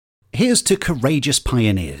here's to courageous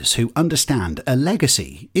pioneers who understand a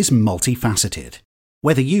legacy is multifaceted.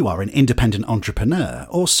 Whether you are an independent entrepreneur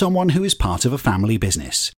or someone who is part of a family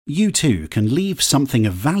business, you too can leave something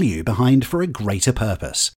of value behind for a greater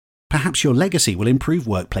purpose. Perhaps your legacy will improve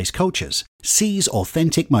workplace cultures, seize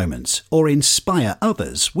authentic moments, or inspire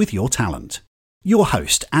others with your talent. Your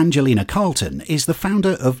host, Angelina Carlton, is the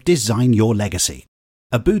founder of Design Your Legacy,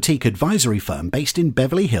 a boutique advisory firm based in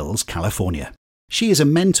Beverly Hills, California. She is a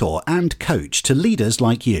mentor and coach to leaders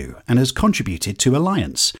like you and has contributed to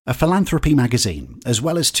Alliance, a philanthropy magazine, as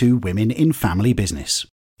well as to Women in Family Business.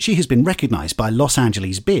 She has been recognized by Los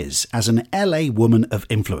Angeles Biz as an LA Woman of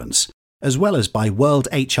Influence, as well as by World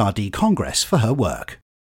HRD Congress for her work.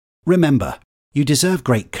 Remember, you deserve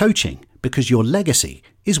great coaching because your legacy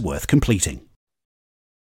is worth completing.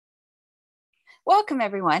 Welcome,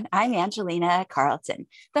 everyone. I'm Angelina Carlton,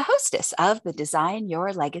 the hostess of the Design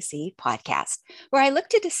Your Legacy podcast, where I look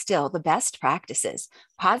to distill the best practices,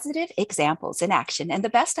 positive examples in action, and the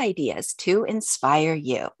best ideas to inspire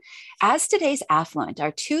you. As today's affluent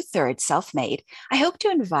are 2/3 self-made, I hope to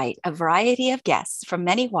invite a variety of guests from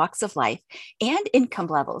many walks of life and income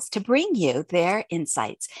levels to bring you their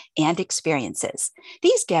insights and experiences.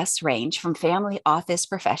 These guests range from family office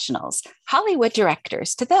professionals, Hollywood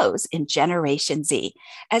directors, to those in Generation Z,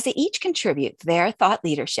 as they each contribute their thought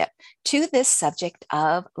leadership to this subject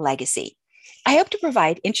of legacy. I hope to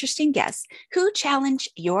provide interesting guests who challenge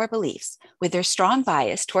your beliefs with their strong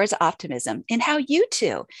bias towards optimism in how you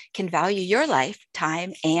too can value your life,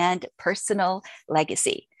 time, and personal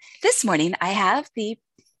legacy. This morning, I have the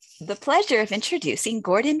pleasure of introducing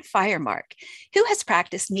Gordon Firemark, who has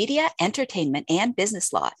practiced media, entertainment, and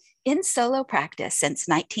business law in solo practice since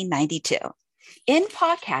 1992. In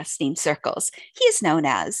podcasting circles, he is known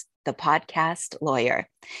as the podcast lawyer,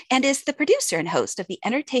 and is the producer and host of the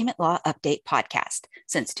Entertainment Law Update podcast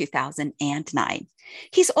since 2009.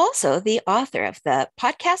 He's also the author of the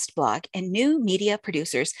podcast blog and New Media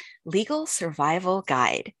Producers Legal Survival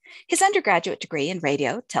Guide. His undergraduate degree in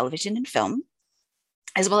radio, television, and film,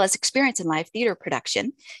 as well as experience in live theater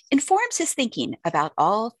production, informs his thinking about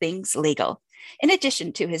all things legal. In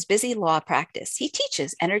addition to his busy law practice, he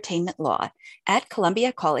teaches entertainment law at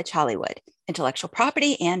Columbia College Hollywood, intellectual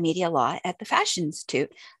property and media law at the Fashion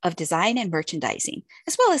Institute of Design and Merchandising,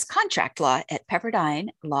 as well as contract law at Pepperdine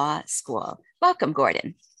Law School. Welcome,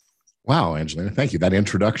 Gordon. Wow, Angelina, thank you. That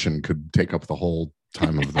introduction could take up the whole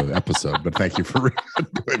time of the episode, but thank you for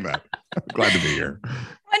doing that. I'm glad to be here.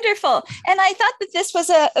 Wonderful. And I thought that this was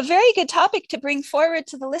a very good topic to bring forward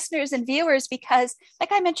to the listeners and viewers because,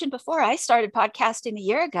 like I mentioned before, I started podcasting a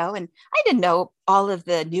year ago and I didn't know all of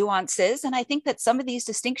the nuances. And I think that some of these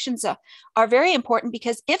distinctions are very important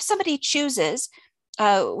because if somebody chooses,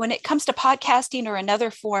 when it comes to podcasting or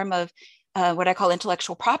another form of what I call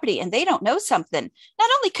intellectual property, and they don't know something, not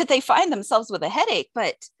only could they find themselves with a headache,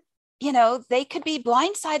 but they could be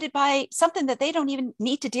blindsided by something that they don't even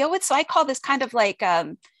need to deal with. So I call this kind of like,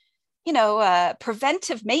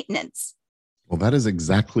 preventive maintenance. Well, that is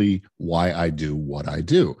exactly why I do what I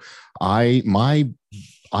do. I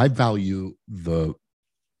value the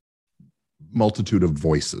multitude of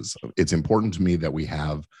voices. It's important to me that we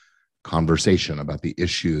have conversation about the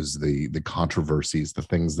issues, the controversies, the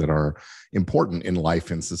things that are important in life,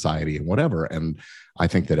 in society, and whatever. And I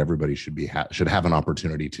think that everybody should have an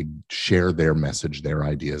opportunity to share their message, their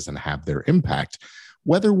ideas, and have their impact.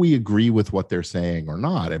 Whether we agree with what they're saying or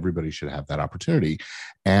not, everybody should have that opportunity.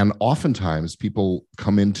 And oftentimes people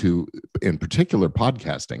come into, in particular,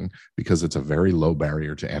 podcasting, because it's a very low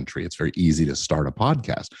barrier to entry. It's very easy to start a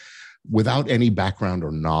podcast without any background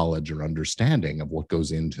or knowledge or understanding of what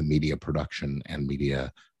goes into media production and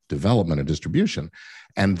media development and distribution.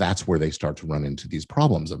 And that's where they start to run into these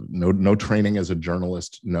problems of no training as a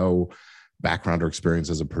journalist, no background or experience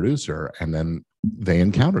as a producer. And then they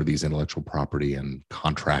encounter these intellectual property and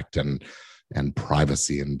contract and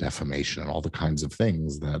privacy and defamation and all the kinds of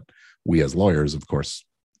things that we as lawyers, of course,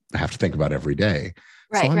 have to think about every day.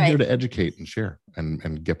 Right, so I'm here to educate and share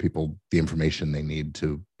and get people the information they need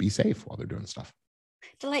to be safe while they're doing stuff.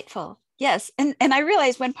 Delightful. Yes. And I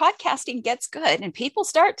realize when podcasting gets good and people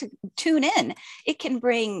start to tune in, it can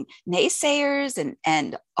bring naysayers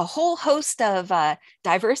and a whole host of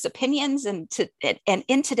diverse opinions. And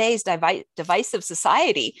in today's divisive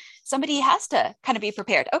society, somebody has to kind of be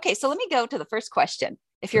prepared. Okay, so let me go to the first question,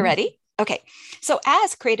 if you're ready. Okay, so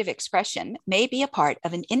as creative expression may be a part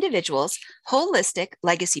of an individual's holistic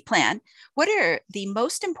legacy plan, what are the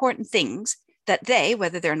most important things that they,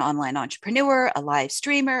 whether they're an online entrepreneur, a live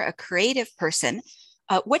streamer, a creative person,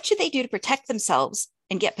 what should they do to protect themselves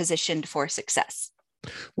and get positioned for success?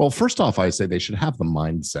 Well, first off, I say they should have the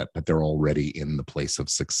mindset that they're already in the place of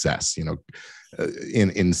success.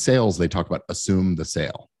 In sales, they talk about assume the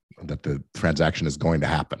sale, that the transaction is going to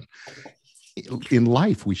happen. In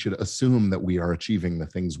life, we should assume that we are achieving the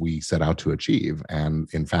things we set out to achieve, and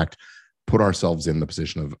in fact, put ourselves in the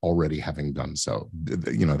position of already having done so.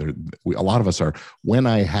 A lot of us are, when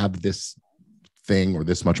I have this thing or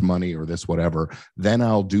this much money or this whatever, then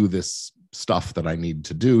I'll do this stuff that I need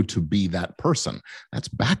to do to be that person. That's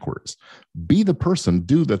backwards. Be the person,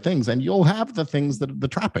 do the things, and you'll have the things, that the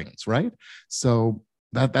trappings, right? So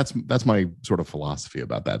that's my sort of philosophy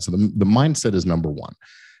about that. So the mindset is number one.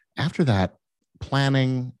 After that,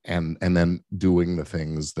 planning and then doing the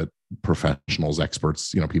things that professionals,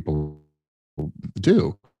 experts, people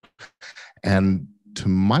do. And to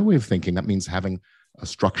my way of thinking, that means having a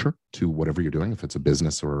structure to whatever you're doing. If it's a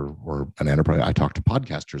business or an enterprise, I talk to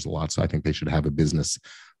podcasters a lot, so I think they should have a business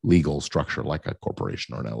legal structure like a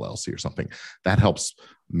corporation or an LLC or something that helps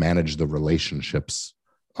manage the relationships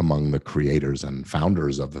among the creators and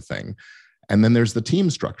founders of the thing. And then there's the team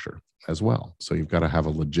structure as well. So you've got to have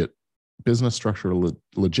a legit business structure, a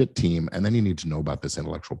legit team, and then you need to know about this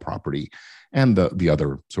intellectual property and the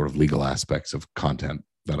other sort of legal aspects of content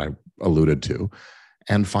that I alluded to.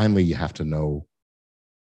 And finally, you have to know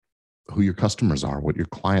who your customers are, what your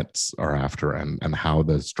clients are after, and how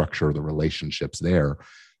the structure of the relationships there,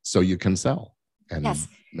 so you can sell and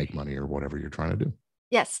make money or whatever you're trying to do.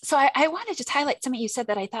 Yes. So I want to just highlight something you said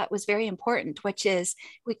that I thought was very important, which is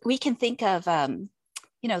we can think of,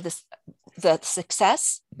 the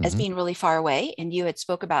success as being really far away. And you had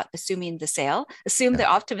spoke about assuming the sale, assume the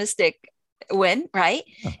optimistic win, right?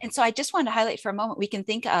 Yeah. And so I just want to highlight for a moment, we can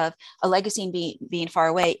think of a legacy being far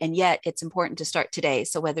away, and yet it's important to start today.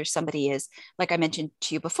 So whether somebody is, like I mentioned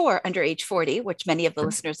to you before, under age 40, which many of the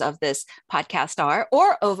listeners of this podcast are,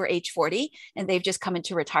 or over age 40, and they've just come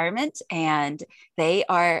into retirement and they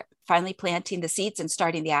are finally planting the seeds and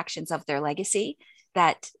starting the actions of their legacy,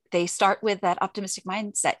 that they start with that optimistic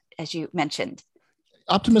mindset, as you mentioned.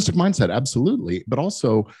 Optimistic mindset, absolutely. But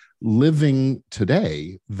also living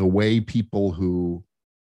today the way people who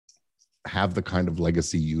have the kind of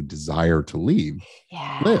legacy you desire to leave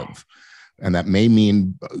live. And that may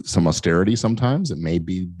mean some austerity sometimes. It may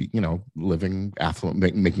be, living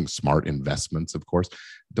affluent, making smart investments, of course.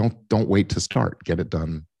 Don't wait to start. Get it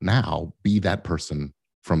done now. Be that person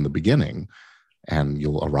from the beginning, and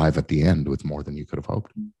you'll arrive at the end with more than you could have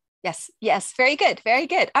hoped. Yes. Very good. Very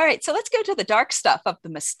good. All right. So let's go to the dark stuff of the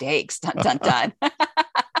mistakes. Dun, dun, dun.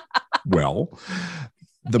 Well,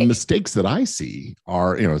 the mistakes that I see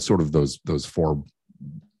are, sort of those four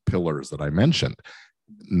pillars that I mentioned.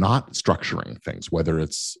 Not structuring things, whether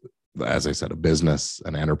it's, as I said, a business,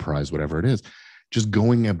 an enterprise, whatever it is, just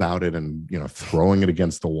going about it and, throwing it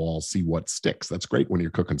against the wall, see what sticks. That's great when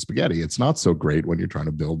you're cooking spaghetti. It's not so great when you're trying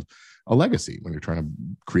to build a legacy, when you're trying to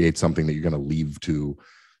create something that you're going to leave to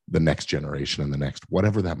the next generation and the next,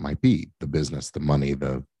 whatever that might be, the business, the money,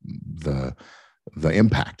 the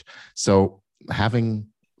impact. So having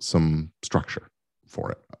some structure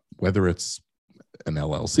for it, whether it's an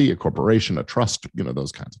LLC, a corporation, a trust,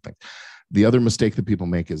 those kinds of things. The other mistake that people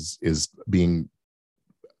make is being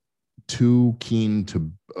too keen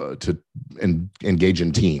to engage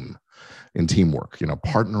in teamwork,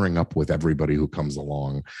 partnering up with everybody who comes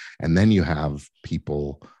along. And then you have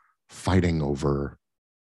people fighting over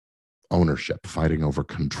ownership, fighting over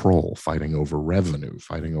control, fighting over revenue,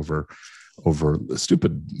 fighting over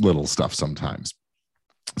stupid little stuff sometimes.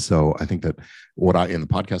 So I think that in the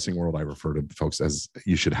podcasting world, I refer to folks as,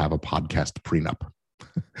 you should have a podcast prenup,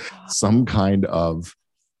 some kind of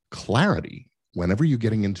clarity. Whenever you're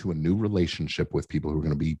getting into a new relationship with people who are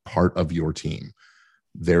going to be part of your team,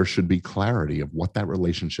 there should be clarity of what that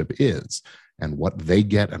relationship is and what they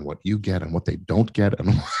get and what you get and what they don't get,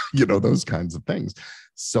 and those kinds of things,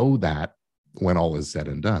 so that when all is said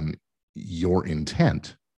and done, your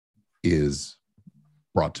intent is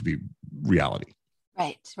brought to be reality.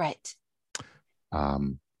 Right.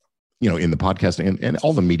 In the podcasting and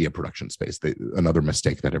all the media production space, another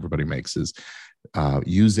mistake that everybody makes is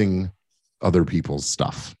using other people's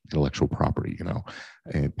stuff, intellectual property.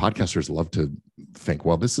 And podcasters love to think,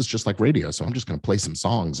 well, this is just like radio, so I'm just going to play some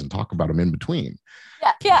songs and talk about them in between.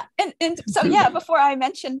 Yeah. And so, before I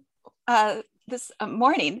mentioned this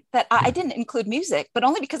morning that I didn't include music, but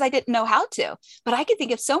only because I didn't know how to. But I could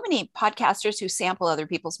think of so many podcasters who sample other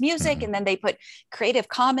people's music, and then they put Creative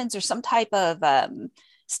Commons or some type of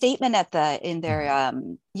statement in their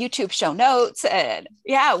YouTube show notes. And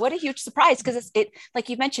what a huge surprise, because it like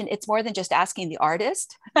you mentioned, it's more than just asking the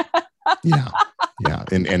artist. Yeah. Yeah.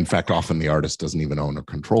 In fact, often the artist doesn't even own or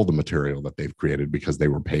control the material that they've created because they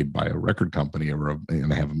were paid by a record company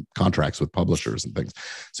and they have contracts with publishers and things.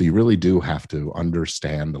 So you really do have to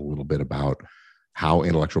understand a little bit about how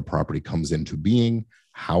intellectual property comes into being,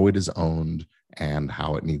 how it is owned, and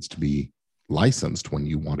how it needs to be licensed when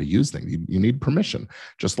you want to use things. You need permission.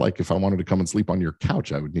 Just like if I wanted to come and sleep on your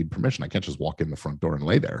couch, I would need permission. I can't just walk in the front door and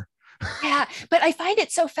lay there. Yeah, but I find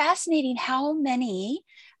it so fascinating how many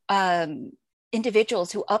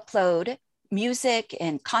individuals who upload music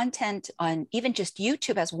and content on even just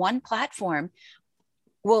YouTube as one platform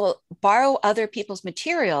will borrow other people's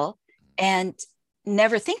material and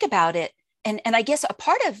never think about it. And I guess a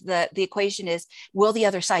part of the equation is, will the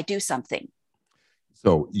other side do something?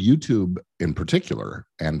 So YouTube in particular,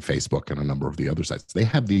 and Facebook and a number of the other sites, they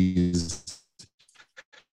have these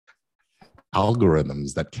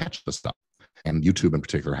algorithms that catch the stuff. And YouTube in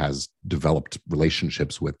particular has developed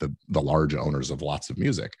relationships with the large owners of lots of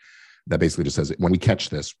music that basically just says, when we catch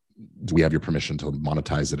this, do we have your permission to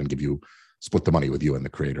monetize it and split the money with you and the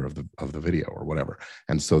creator of the video or whatever.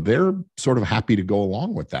 And so they're sort of happy to go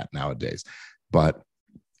along with that nowadays. But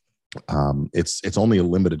it's only a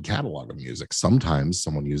limited catalog of music. Sometimes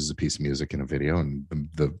someone uses a piece of music in a video and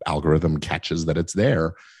the algorithm catches that it's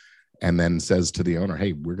there and then says to the owner,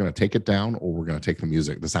 hey, we're going to take it down, or we're going to take the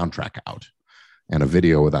soundtrack out. And a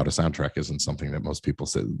video without a soundtrack isn't something that most people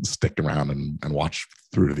stick around and watch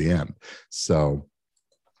through to the end. So,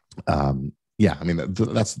 yeah, I mean,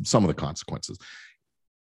 that's some of the consequences.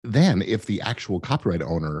 Then if the actual copyright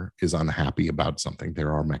owner is unhappy about something,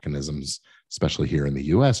 there are mechanisms, especially here in the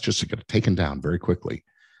US, just to get it taken down very quickly.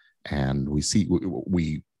 And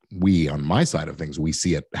we on my side of things, we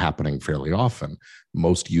see it happening fairly often.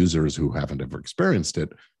 Most users who haven't ever experienced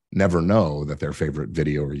it never know that their favorite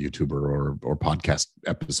video or YouTuber or podcast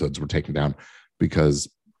episodes were taken down because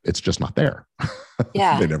it's just not there.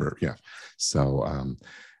 Yeah. They never, yeah. So,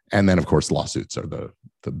 and then of course, lawsuits are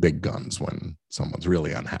the big guns when someone's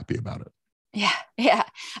really unhappy about it. Yeah, yeah.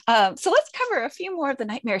 So let's cover a few more of the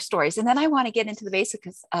nightmare stories, and then I want to get into the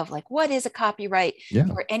basics of like what is a copyright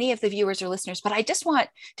for any of the viewers or listeners. But I just want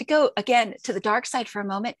to go again to the dark side for a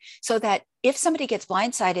moment, so that if somebody gets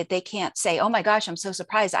blindsided, they can't say, "Oh my gosh, I'm so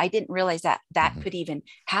surprised! I didn't realize that could even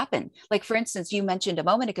happen." Like for instance, you mentioned a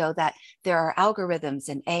moment ago that there are algorithms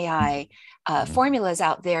and AI formulas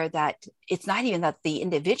out there that it's not even that the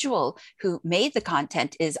individual who made the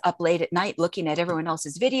content is up late at night looking at everyone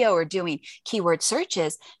else's video or doing keyword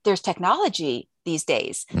searches. There's technology these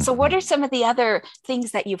days. So what are some of the other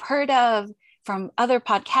things that you've heard of from other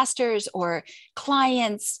podcasters or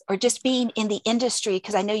clients, or just being in the industry?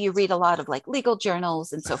 Because I know you read a lot of like legal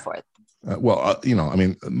journals and so forth. I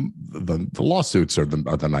mean, the lawsuits are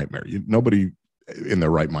the nightmare. Nobody in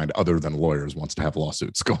their right mind, other than lawyers, wants to have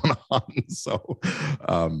lawsuits going on. So,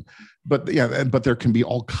 but there can be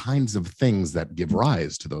all kinds of things that give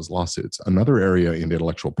rise to those lawsuits. Another area in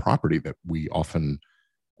intellectual property that we often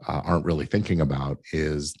aren't really thinking about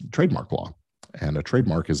is trademark law. And a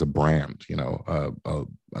trademark is a brand,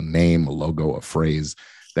 a name, a logo, a phrase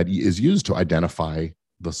that is used to identify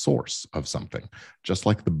the source of something, just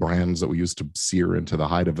like the brands that we used to sear into the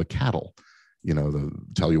hide of a cattle,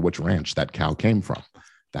 tell you which ranch that cow came from.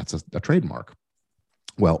 That's a trademark.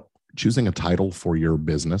 Well, choosing a title for your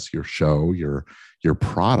business, your show, your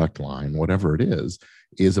product line, whatever it is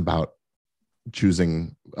about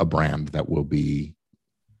choosing a brand that will be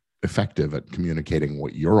effective at communicating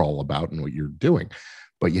what you're all about and what you're doing.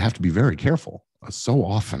 But you have to be very careful. So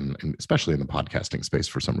often, and especially in the podcasting space,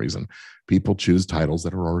 for some reason, people choose titles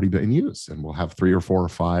that are already in use, and we'll have 3 or 4 or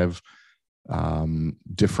 5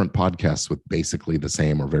 different podcasts with basically the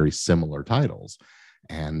same or very similar titles.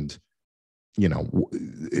 And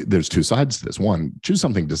there's 2 sides to this. One, choose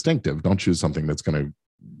something distinctive. Don't choose something that's going to,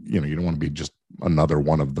 you don't want to be just another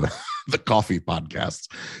one of the coffee podcasts.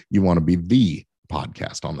 You want to be the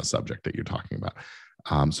podcast on the subject that you're talking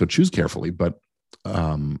about. So choose carefully, but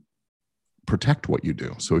protect what you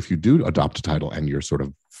do. So if you do adopt a title and you're sort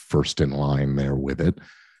of first in line there with it,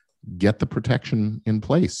 get the protection in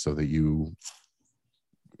place so that you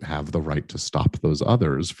have the right to stop those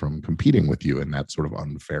others from competing with you in that sort of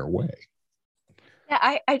unfair way.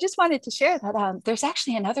 Yeah, I just wanted to share that there's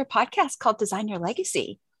actually another podcast called Design Your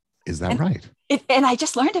Legacy. Is that right? And I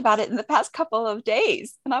just learned about it in the past couple of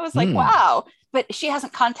days. And I was like, wow. But she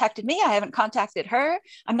hasn't contacted me. I haven't contacted her.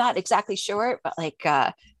 I'm not exactly sure, but like,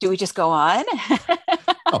 do we just go on?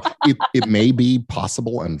 It may be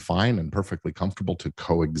possible and fine and perfectly comfortable to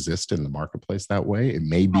coexist in the marketplace that way. It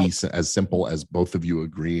may be as simple as both of you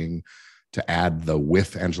agreeing to add the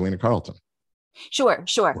with Angelina Carlton. Sure,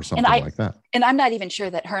 sure. or something like that. And I'm not even sure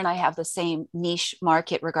that her and I have the same niche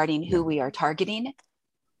market regarding who we are targeting.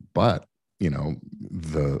 But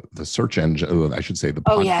the search engine, I should say, the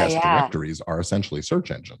Oh, podcast yeah. directories are essentially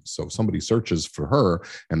search engines. So if somebody searches for her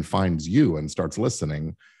and finds you and starts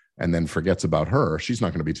listening and then forgets about her, she's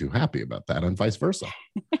not going to be too happy about that, and vice versa.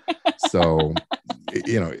 So,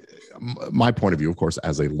 my point of view, of course,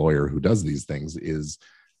 as a lawyer who does these things, is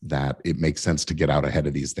that it makes sense to get out ahead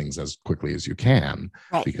of these things as quickly as you can.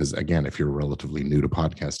 Right. Because again, if you're relatively new to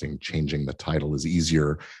podcasting, changing the title is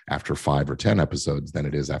easier after 5 or 10 episodes than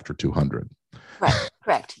it is after 200. Right.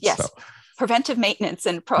 Correct. Yes. So, preventive maintenance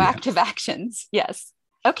and proactive actions. Yes.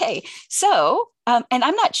 Okay. So, and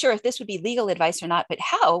I'm not sure if this would be legal advice or not, but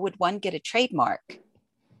how would one get a trademark?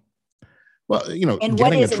 Well, and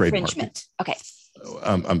what is infringement? Okay.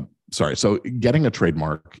 I'm sorry. So getting a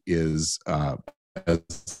trademark is as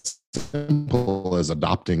simple as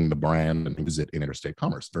adopting the brand and use it in interstate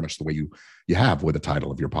commerce, very much the way you have with the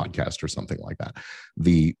title of your podcast or something like that.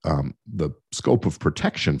 The scope of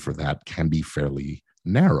protection for that can be fairly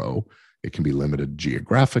narrow. It can be limited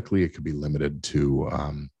geographically. It could be limited to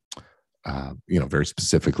very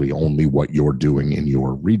specifically only what you're doing in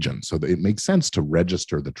your region. So it makes sense to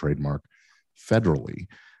register the trademark federally.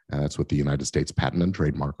 That's with the United States Patent and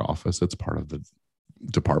Trademark Office. It's part of the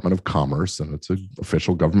Department of Commerce, and it's an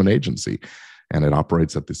official government agency, and it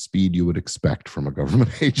operates at the speed you would expect from a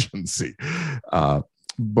government agency.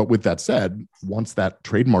 But with that said, once that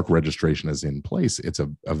trademark registration is in place, it's a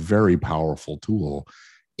very powerful tool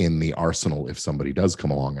in the arsenal if somebody does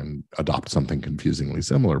come along and adopt something confusingly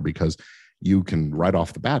similar, because you can right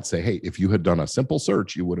off the bat say, hey, if you had done a simple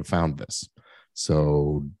search, you would have found this.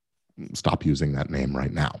 So stop using that name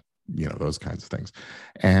right now. Those kinds of things.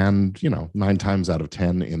 And, 9 times out of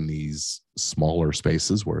 10 in these smaller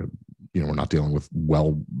spaces where, we're not dealing with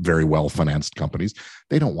very well-financed companies,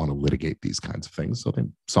 they don't want to litigate these kinds of things. So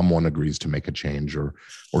then someone agrees to make a change or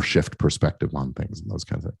shift perspective on things and those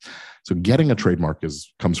kinds of things. So getting a trademark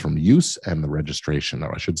comes from use, and the registration,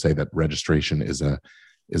 or I should say that registration is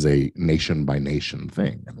a nation by nation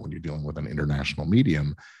thing. And when you're dealing with an international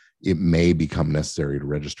medium, it may become necessary to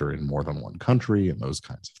register in more than one country and those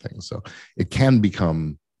kinds of things. So it can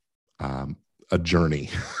become a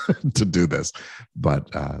journey to do this, but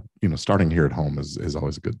starting here at home is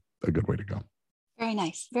always a good way to go. Very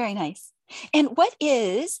nice, very nice. And what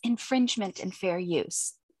is infringement and fair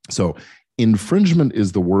use? So infringement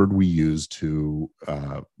is the word we use to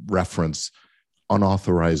reference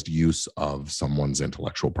unauthorized use of someone's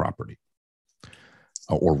intellectual property,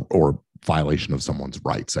 or violation of someone's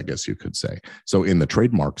rights, I guess you could say. So in the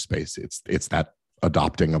trademark space, it's that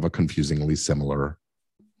adopting of a confusingly similar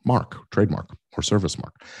trademark or service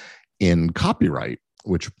mark. In copyright,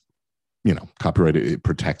 which, copyright, it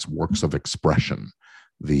protects works of expression,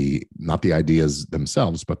 not the ideas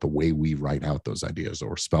themselves, but the way we write out those ideas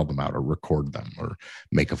or spell them out or record them or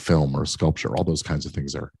make a film or a sculpture. All those kinds of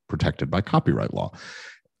things are protected by copyright law.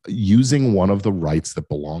 Using one of the rights that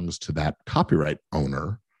belongs to that copyright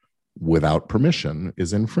owner without permission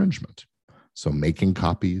is infringement. So making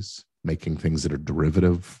copies, making things that are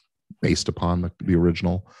derivative based upon the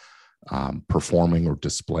original, performing or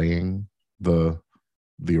displaying the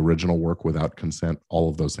original work without consent, all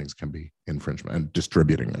of those things can be infringement, and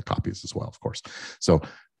distributing the copies as well, of course. So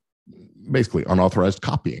basically, unauthorized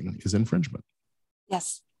copying is infringement.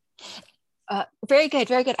 Yes. Very good,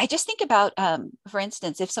 very good. I just think about, for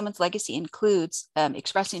instance, if someone's legacy includes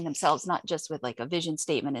expressing themselves, not just with like a vision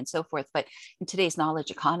statement and so forth, but in today's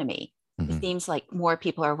knowledge economy, it seems like more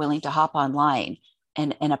people are willing to hop online,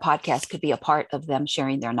 and a podcast could be a part of them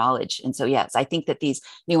sharing their knowledge. And so, yes, I think that these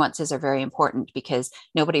nuances are very important, because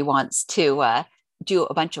nobody wants to do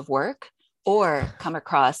a bunch of work or come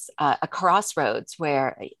across a crossroads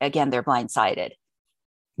where, again, they're blindsided.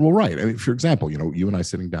 Well, right. I mean, for example, you and I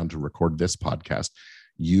sitting down to record this podcast,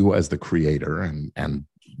 you as the creator, and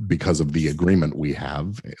because of the agreement we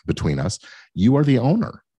have between us, you are the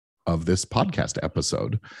owner of this podcast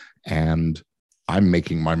episode. And I'm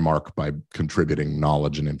making my mark by contributing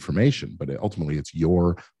knowledge and information, but ultimately it's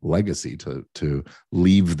your legacy to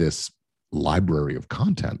leave this library of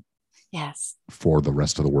content. Yes. For the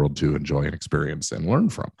rest of the world to enjoy and experience and learn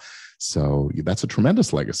from. So that's a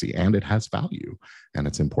tremendous legacy, and it has value. And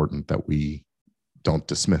it's important that we don't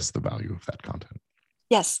dismiss the value of that content.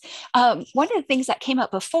 Yes. One of the things that came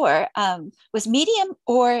up before was medium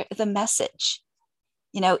or the message,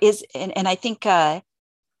 and I think,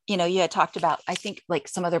 you had talked about, I think, like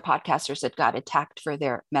some other podcasters that got attacked for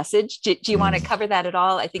their message. Do you want to cover that at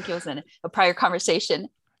all? I think it was in a prior conversation.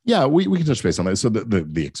 Yeah, we can touch base on that. So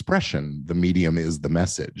the expression, the medium is the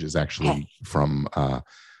message, is actually from uh,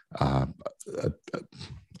 a,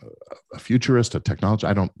 a futurist, a technology.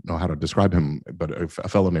 I don't know how to describe him, but a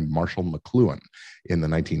fellow named Marshall McLuhan in the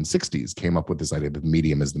 1960s came up with this idea that the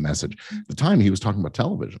medium is the message. At the time, he was talking about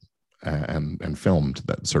television and filmed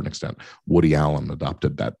that to a certain extent. Woody Allen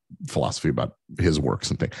adopted that philosophy about his works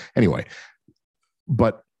and things. Anyway,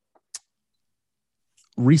 but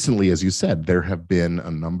recently, as you said, there have been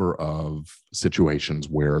a number of situations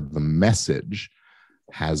where the message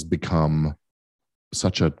has become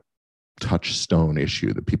such a touchstone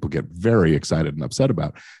issue that people get very excited and upset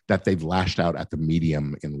about, that they've lashed out at the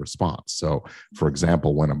medium in response. So, for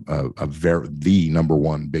example, when the number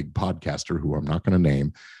one big podcaster, who I'm not going to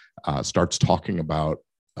name, starts talking about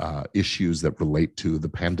issues that relate to the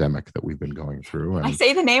pandemic that we've been going through. And I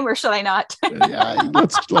say the name, or should I not? yeah,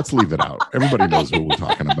 let's leave it out. Everybody knows what we're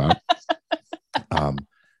talking about.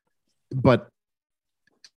 But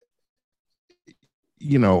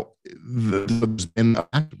you know, there's been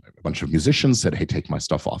a bunch of musicians said, "Hey, take my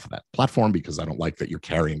stuff off of that platform because I don't like that you're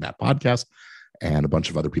carrying that podcast." And a bunch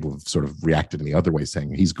of other people have sort of reacted in the other way,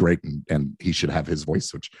 saying he's great and he should have his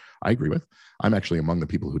voice, which I agree with. I'm actually among the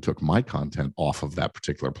people who took my content off of that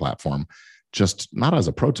particular platform, just not as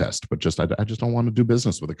a protest, but just I just don't want to do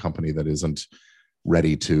business with a company that isn't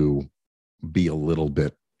ready to be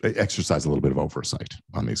exercise a little bit of oversight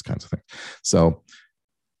on these kinds of things. So,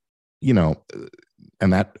 you know,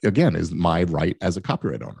 and that again is my right as a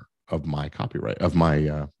copyright owner of my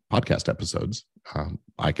podcast episodes.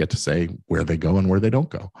 I get to say where they go and where they don't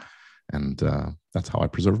go. And that's how I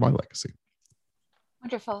preserve my legacy.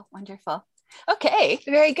 Wonderful. Wonderful. Okay.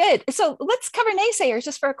 Very good. So let's cover naysayers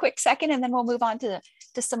just for a quick second, and then we'll move on to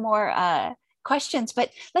some more questions.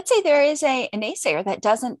 But let's say there is a naysayer that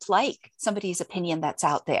doesn't like somebody's opinion that's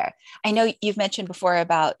out there. I know you've mentioned before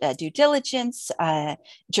about due diligence,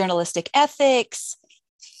 journalistic ethics.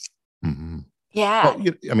 Mm-hmm. Yeah.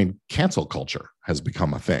 Well, I mean, cancel culture has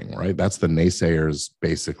become a thing, right? That's the naysayers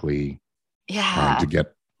basically trying to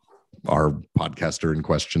get our podcaster in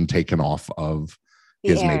question taken off of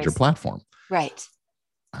his major platform. Right.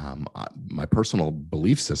 My personal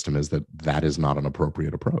belief system is that is not an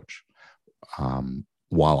appropriate approach.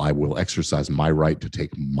 While I will exercise my right to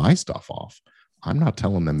take my stuff off, I'm not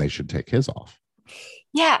telling them they should take his off.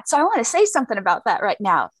 Yeah. So I want to say something about that right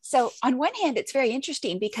now. So on one hand, it's very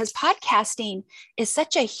interesting because podcasting is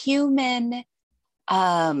such a human,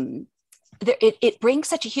 it brings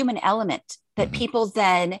such a human element that mm-hmm. people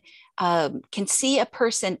then can see a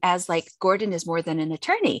person as like, Gordon is more than an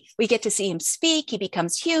attorney. We get to see him speak. He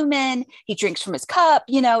becomes human. He drinks from his cup.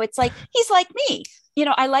 You know, it's like, he's like me. You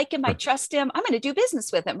know, I like him. I trust him. I'm going to do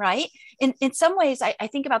business with him. Right. In some ways, I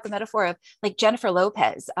think about the metaphor of like Jennifer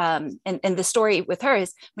Lopez. And the story with her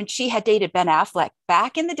is when she had dated Ben Affleck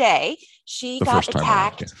back in the day, she got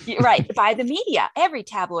attacked right by the media, every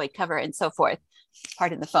tabloid cover and so forth.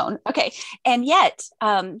 Pardon the phone. Okay. And yet,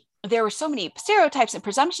 there were so many stereotypes and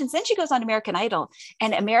presumptions. Then she goes on American Idol,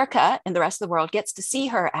 and America and the rest of the world gets to see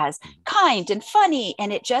her as kind and funny.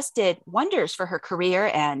 And it just did wonders for her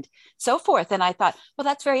career and so forth. And I thought, well,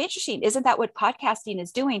 that's very interesting. Isn't that what podcasting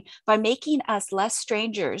is doing by making us less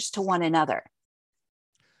strangers to one another?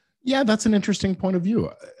 Yeah, that's an interesting point of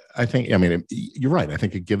view. I think, I mean, you're right. I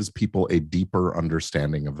think it gives people a deeper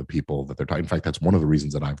understanding of the people that they're talking. In fact, that's one of the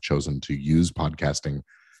reasons that I've chosen to use podcasting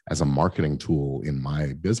as a marketing tool in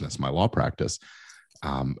my business, my law practice.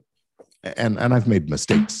 And I've made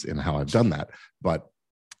mistakes in how I've done that. But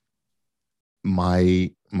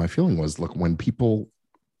my feeling was, look, when people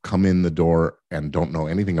come in the door and don't know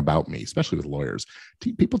anything about me, especially with lawyers,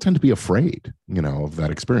 people tend to be afraid, you know, of that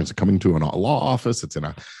experience. Coming to a law office, it's in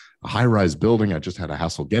a high-rise building. I just had a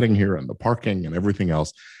hassle getting here, and the parking and everything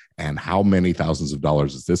else. And how many thousands of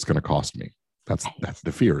dollars is this going to cost me? That's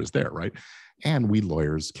the fear is there, right? And we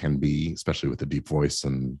lawyers can be, especially with a deep voice,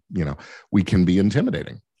 and you know, we can be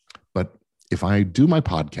intimidating. But if I do my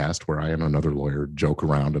podcast where I and another lawyer joke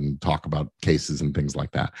around and talk about cases and things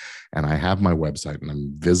like that, and I have my website and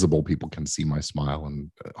I'm visible, people can see my smile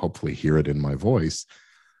and hopefully hear it in my voice,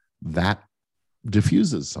 that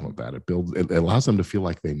diffuses some of that. It allows them to feel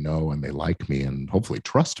like they know and they like me and hopefully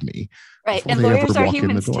trust me. Right. And lawyers are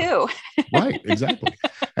humans too. Right. Exactly.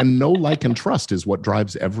 And know, like, and trust is what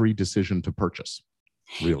drives every decision to purchase,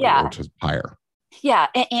 really, or to hire. Yeah.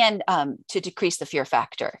 And to decrease the fear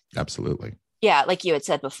factor. Absolutely. Yeah. Like you had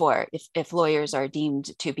said before, if lawyers are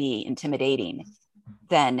deemed to be intimidating,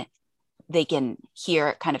 then they can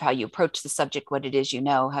hear kind of how you approach the subject, what it is, you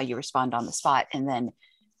know, how you respond on the spot. And then,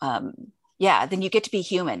 Yeah, then you get to be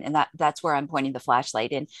human. And that's where I'm pointing the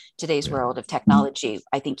flashlight. In today's Yeah. world of technology,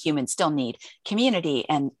 I think humans still need community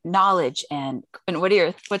and knowledge. And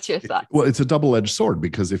what's your thoughts? Well, it's a double-edged sword,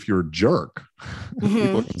 because if you're a jerk, people are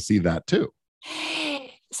Mhm. going to see that too.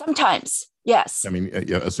 Sometimes, yes. I mean,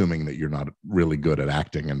 assuming that you're not really good at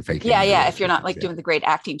acting and faking Yeah, your yeah. If you're not like yeah. doing the great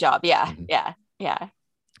acting job. Yeah, Mhm. yeah, yeah.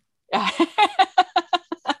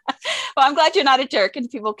 Well, I'm glad you're not a jerk and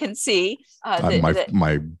people can see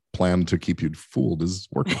My plan to keep you fooled is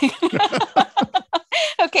working.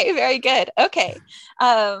 Okay, very good. Okay.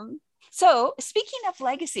 So speaking of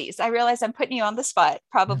legacies, I realize I'm putting you on the spot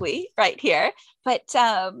probably right here, but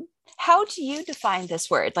how do you define this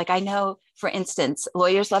word? Like, I know, for instance,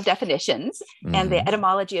 lawyers love definitions, and the Mhm.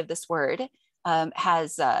 etymology of this word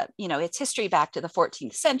has, its history back to the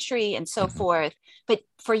 14th century and so Mhm. forth. But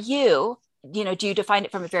for you, do you define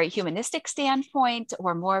it from a very humanistic standpoint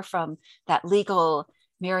or more from that legal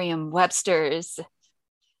Merriam-Webster's?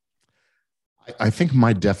 I think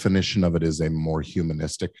my definition of it is a more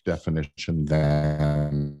humanistic definition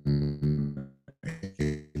than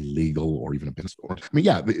a legal or even a business. I mean,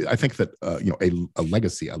 yeah, I think that a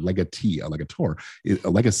legacy, a legatee, a legator, a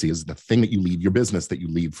legacy is the thing that you leave, your business that you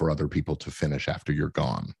leave for other people to finish after you're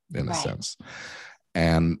gone, in a Right. sense.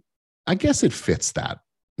 And I guess it fits that,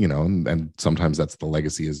 and sometimes that's the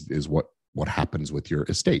legacy is what happens with your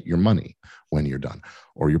estate, your money when you're done,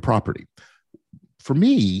 or your property. For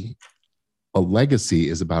me, a legacy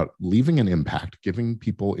is about leaving an impact, giving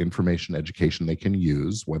people information, education they can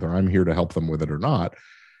use, whether I'm here to help them with it or not.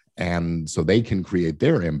 And so they can create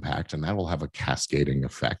their impact, and that will have a cascading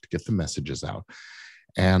effect, get the messages out.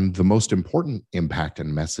 And the most important impact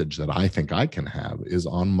and message that I think I can have is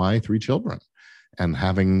on my 3 children. And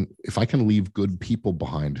if I can leave good people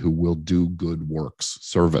behind who will do good works,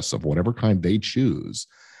 service of whatever kind they choose,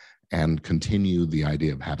 and continue the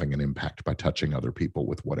idea of having an impact by touching other people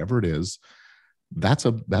with whatever it is, that's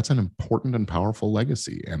an important and powerful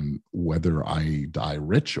legacy. And whether I die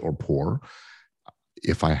rich or poor,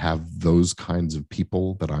 if I have those kinds of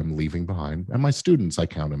people that I'm leaving behind, and my students, I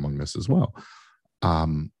count among this as well,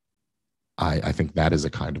 I think that is a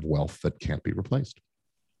kind of wealth that can't be replaced.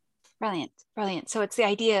 Brilliant, brilliant. So it's the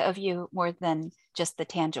idea of you more than just the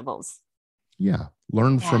tangibles. Yeah.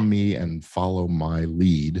 Learn Yeah. from me and follow my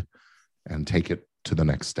lead and take it to the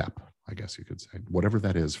next step, I guess you could say, whatever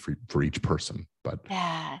that is for each person. But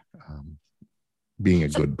Yeah. Being a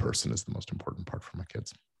good person is the most important part for my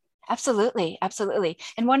kids. Absolutely, absolutely.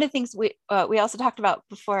 And one of the things we also talked about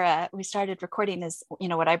before we started recording is,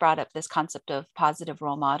 what I brought up, this concept of positive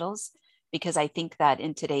role models, because I think that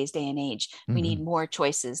in today's day and age, we need more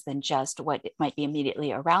choices than just what it might be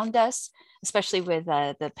immediately around us, especially with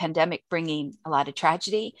the pandemic bringing a lot of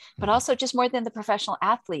tragedy, but also just more than the professional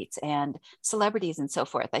athletes and celebrities and so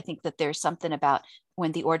forth. I think that there's something about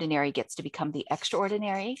when the ordinary gets to become the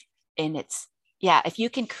extraordinary, and if you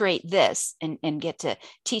can create this and get to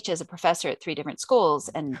teach as a professor at 3 different schools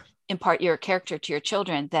and impart your character to your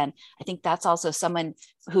children, then I think that's also someone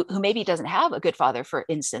who maybe doesn't have a good father, for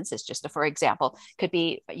instance, it's just for example, could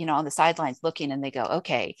be, on the sidelines looking, and they go,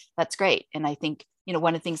 okay, that's great. And I think,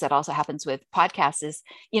 one of the things that also happens with podcasts is,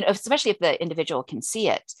 especially if the individual can see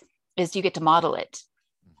it, is you get to model it,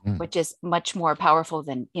 which is much more powerful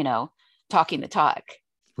than, talking the talk.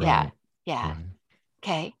 Right. Yeah. Right.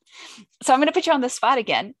 Okay. So I'm going to put you on the spot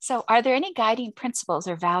again. So are there any guiding principles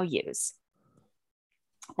or values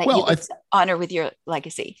that you would honor with your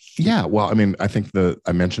legacy? Yeah. Well, I mean, I think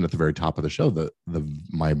I mentioned at the very top of the show that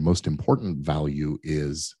my most important value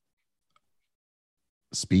is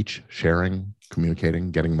speech, sharing,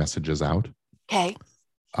 communicating, getting messages out. Okay.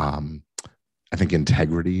 I think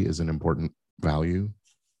integrity is an important value,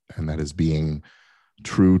 and that is being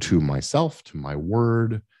true to myself, to my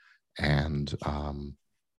word, and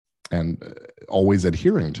always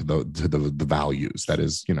adhering to the values. That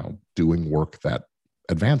is, doing work that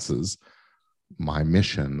advances my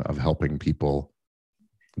mission of helping people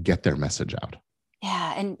get their message out.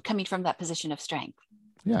 Yeah, and coming from that position of strength.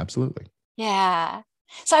 Yeah, absolutely. Yeah.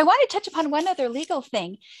 So I want to touch upon one other legal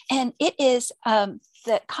thing, and it is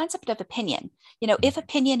the concept of opinion. If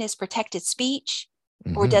opinion is protected speech,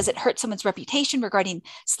 or does it hurt someone's reputation regarding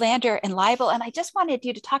slander and libel? And I just wanted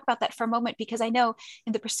you to talk about that for a moment, because I know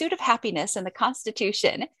in the pursuit of happiness and the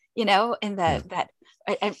Constitution, in the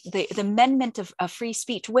amendment of free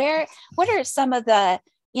speech, what are some of the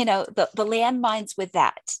landmines with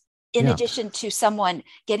that, in addition to someone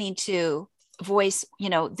getting to voice,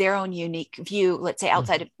 their own unique view, let's say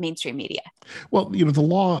outside of mainstream media? Well, the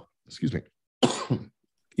law, excuse me,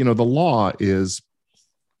 the law is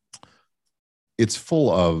it's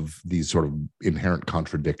full of these sort of inherent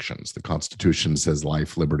contradictions. The Constitution says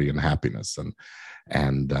life, liberty, and happiness,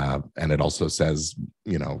 and it also says,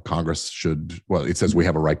 Congress should. Well, it says we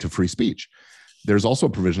have a right to free speech. There's also a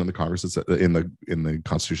provision in the Congress in the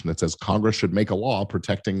Constitution that says Congress should make a law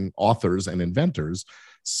protecting authors and inventors,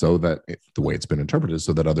 so that the way it's been interpreted is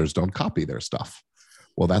so that others don't copy their stuff.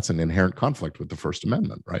 Well, that's an inherent conflict with the First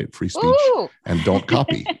Amendment, right? Free speech. Ooh. And don't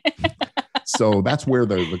copy. So that's where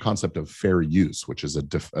the concept of fair use, which is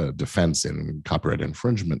a defense in copyright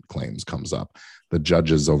infringement claims, comes up. The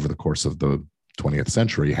judges over the course of the 20th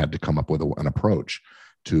century had to come up with an approach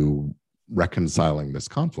to reconciling this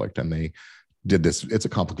conflict, and they did this. It's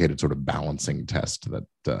a complicated sort of balancing test that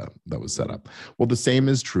was set up. Well, the same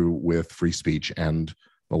is true with free speech and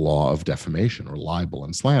the law of defamation, or libel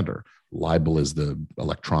and slander. Libel is the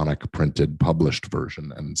electronic, printed, published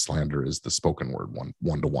version, and slander is the spoken word,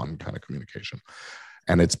 one-to-one kind of communication.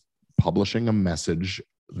 And it's publishing a message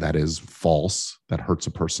that is false, that hurts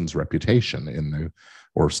a person's reputation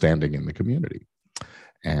or standing in the community.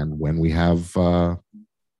 And when we have,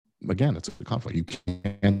 again, it's a conflict.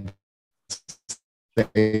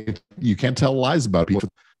 You can't tell lies about people,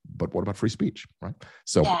 but what about free speech, right?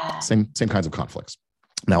 So same kinds of conflicts.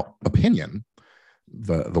 Now, opinion,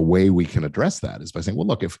 the way we can address that is by saying, well,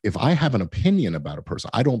 look, if I have an opinion about a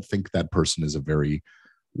person, I don't think that person is a very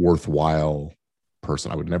worthwhile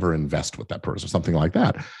person. I would never invest with that person, something like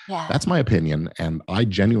that. Yeah. That's my opinion, and I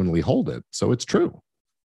genuinely hold it, so it's true. ...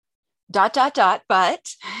 But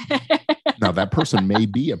Now, that person may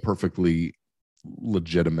be a perfectly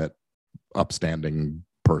legitimate, upstanding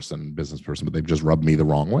person, business person, but they've just rubbed me the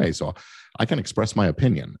wrong way. So I can express my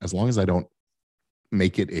opinion as long as I don't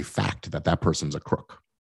make it a fact that person's a crook.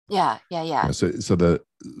 Yeah. So the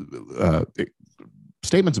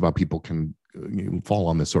statements about people can fall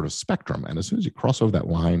on this sort of spectrum, and as soon as you cross over that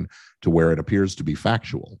line to where it appears to be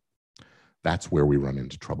factual, that's where we run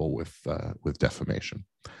into trouble with defamation.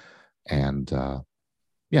 And so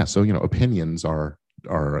opinions are,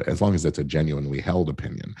 as long as it's a genuinely held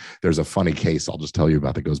opinion. There's a funny case I'll just tell you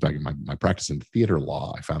about that goes back in my practice in theater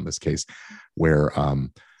law. I found this case where a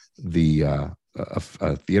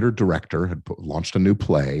theater director had launched a new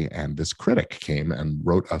play, and this critic came and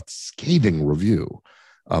wrote a scathing review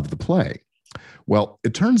of the play. Well,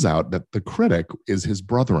 it turns out that the critic is his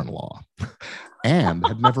brother-in-law and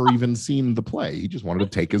had never even seen the play. He just wanted to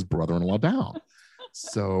take his brother-in-law down.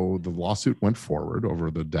 So the lawsuit went forward over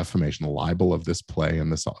the defamation, the libel of this play and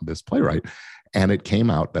this playwright. And it came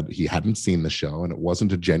out that he hadn't seen the show, and it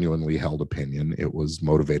wasn't a genuinely held opinion. It was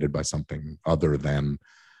motivated by something other than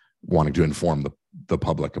wanting to inform the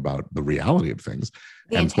public about the reality of things.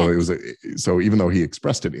 So even though he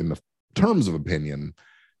expressed it in the terms of opinion,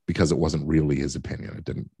 because it wasn't really his opinion, it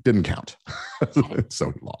didn't count.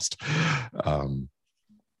 So he lost.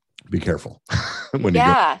 Be careful when you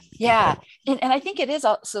and I think it is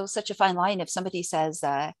also such a fine line if somebody says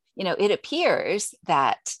it appears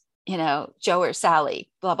that Joe or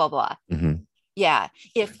Sally blah blah blah. Mm-hmm.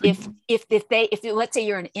 If let's say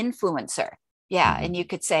you're an influencer, mm-hmm. and you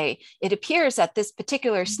could say it appears that this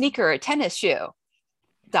particular sneaker or tennis shoe ...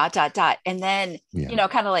 and then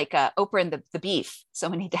kind of like Oprah and the beef so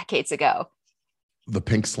many decades ago, the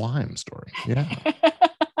pink slime story.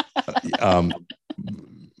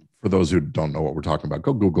 For those who don't know what we're talking about,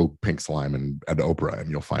 go Google pink slime and Oprah,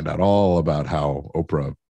 and you'll find out all about how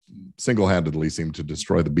Oprah single-handedly seemed to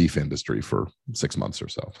destroy the beef industry for 6 months or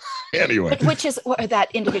so. Anyway, which is that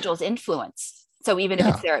individual's influence. So even if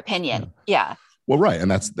it's their opinion, Well, right,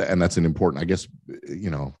 and that's an important, I guess,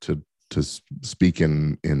 to speak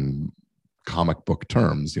in comic book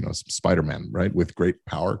terms, Spider-Man, right? With great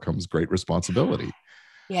power comes great responsibility.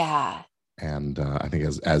 Yeah. And I think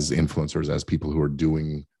as influencers, as people who are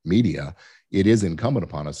doing media, it is incumbent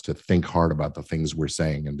upon us to think hard about the things we're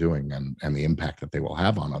saying and doing and the impact that they will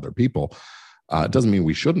have on other people. It doesn't mean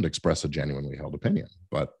we shouldn't express a genuinely held opinion,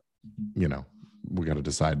 but, we got to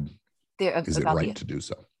decide, is it right to do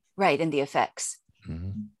so? Right, and the effects.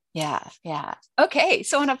 Mm-hmm. Yeah. Okay,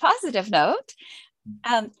 so on a positive note,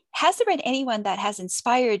 has there been anyone that has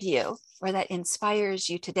inspired you or that inspires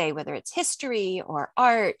you today, whether it's history or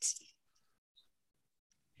art?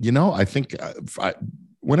 I think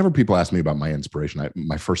whenever people ask me about my inspiration,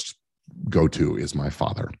 my first go-to is my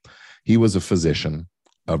father. He was a physician,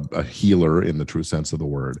 a healer in the true sense of the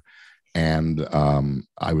word. And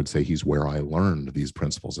I would say he's where I learned these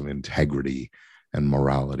principles of integrity and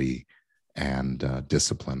morality and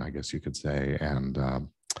discipline, I guess you could say. And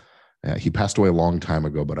he passed away a long time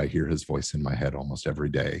ago, but I hear his voice in my head almost every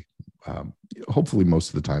day. Hopefully most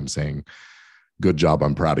of the time saying, good job,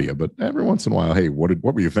 I'm proud of you. But every once in a while, hey, what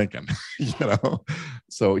were you thinking?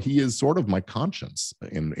 So he is sort of my conscience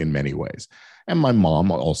in many ways. And my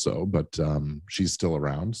mom also, but she's still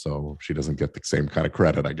around, so she doesn't get the same kind of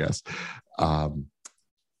credit, I guess. And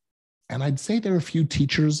I'd say there are a few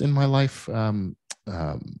teachers in my life,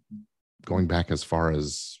 going back as far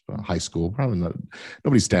as high school. Probably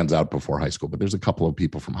nobody stands out before high school, but there's a couple of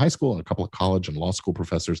people from high school and a couple of college and law school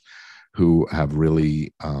professors who have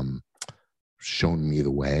really shown me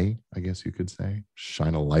the way, I guess you could say,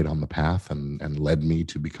 shine a light on the path and led me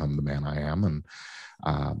to become the man I am. And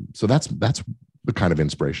so that's the kind of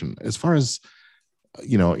inspiration. As far as,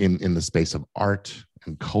 in the space of art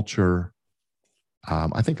and culture,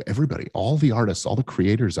 I think everybody, all the artists, all the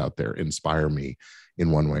creators out there inspire me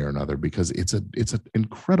in one way or another, because it's an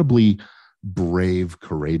incredibly brave,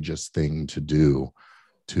 courageous thing to do,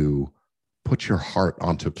 to put your heart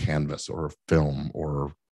onto canvas or film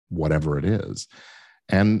or whatever it is.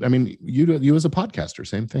 And I mean, you as a podcaster,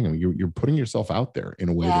 same thing. I mean, you're putting yourself out there in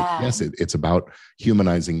a way that, yes, it's about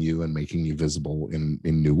humanizing you and making you visible in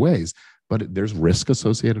new ways, but there's risk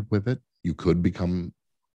associated with it. You could become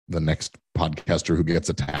the next podcaster who gets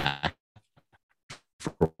attacked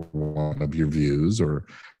for one of your views or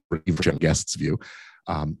even guest's view.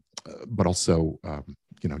 But also,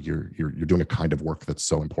 you're doing a kind of work that's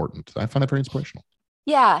so important. I find that very inspirational.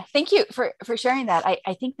 Yeah, thank you for sharing that.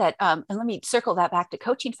 I think that, and let me circle that back to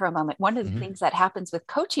coaching for a moment. One of the things that happens with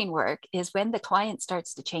coaching work is when the client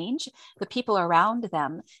starts to change, the people around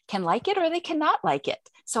them can like it or they cannot like it.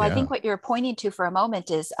 So I think what you're pointing to for a moment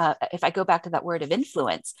is, if I go back to that word of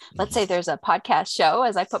influence, let's say there's a podcast show,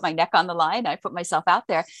 as I put my neck on the line, I put myself out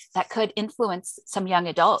there, that could influence some young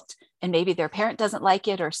adult, and maybe their parent doesn't like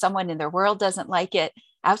it or someone in their world doesn't like it.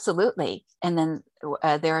 Absolutely. And then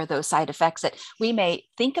there are those side effects that we may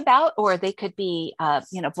think about, or they could be,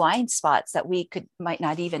 blind spots that we might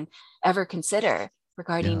not even ever consider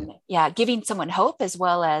regarding, giving someone hope, as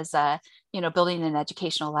well as, building an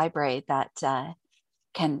educational library that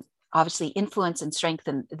can obviously influence and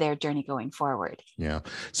strengthen their journey going forward. Yeah.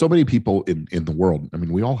 So many people in the world, I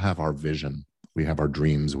mean, we all have our vision, we have our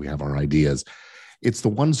dreams, we have our ideas. It's the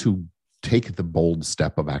ones who take the bold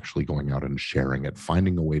step of actually going out and sharing it,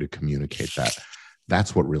 finding a way to communicate that.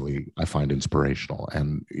 That's what really I find inspirational.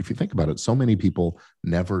 And if you think about it, so many people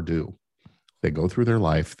never do. They go through their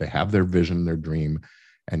life, they have their vision, their dream,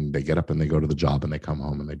 and they get up and they go to the job and they come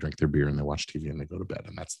home and they drink their beer and they watch TV and they go to bed.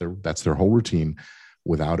 And that's their whole routine,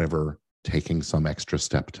 without ever taking some extra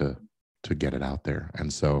step to get it out there.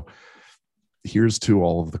 And so here's to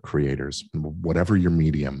all of the creators, whatever your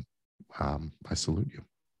medium, I salute you.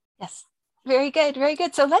 Yes. Very good. Very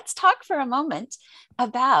good. So let's talk for a moment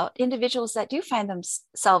about individuals that do find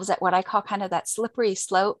themselves at what I call kind of that slippery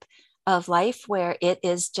slope of life, where it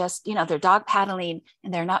is just, they're dog paddling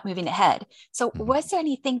and they're not moving ahead. So was there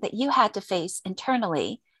anything that you had to face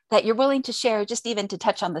internally that you're willing to share, just even to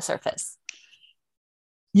touch on the surface?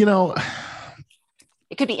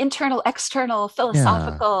 It could be internal, external,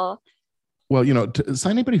 philosophical. Well, so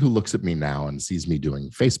anybody who looks at me now and sees me doing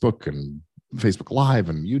Facebook Live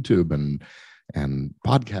and YouTube and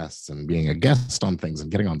podcasts and being a guest on things and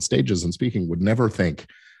getting on stages and speaking would never think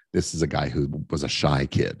this is a guy who was a shy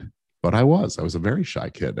kid. But I was a very shy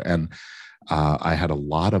kid. And I had a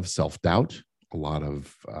lot of self-doubt, a lot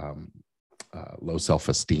of low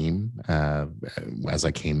self-esteem as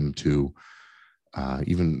I came to,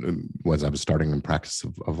 even as I was starting in practice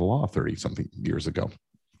of law 30 something years ago.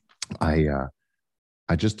 I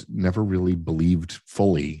just never really believed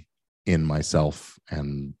fully in myself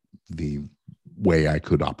and the way I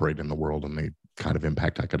could operate in the world and the kind of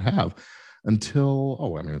impact I could have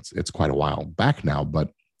until, it's quite a while back now, but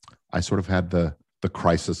I sort of had the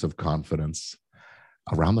crisis of confidence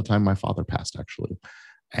around the time my father passed, actually.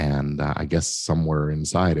 And I guess somewhere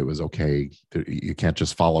inside it was, okay, you can't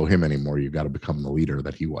just follow him anymore. You've got to become the leader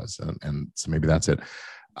that he was. And so maybe that's it.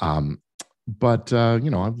 But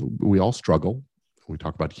we all struggle. We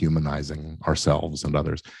talk about humanizing ourselves and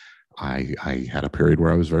others. I had a period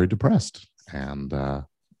where I was very depressed, and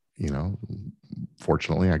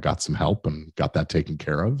fortunately I got some help and got that taken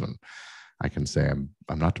care of, and I can say I'm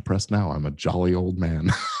not depressed now. I'm a jolly old man.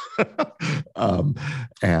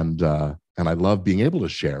 And I love being able to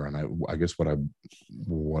share. And I guess what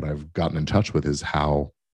I've gotten in touch with is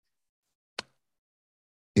how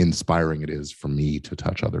inspiring it is for me to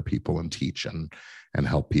touch other people and teach and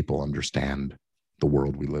help people understand the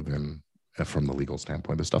world we live in from the legal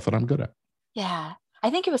standpoint, the stuff that I'm good at. Yeah. I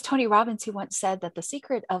think it was Tony Robbins who once said that the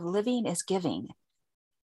secret of living is giving.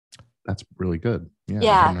 That's really good. Yeah.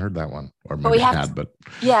 I hadn't heard that one, or maybe I had, but.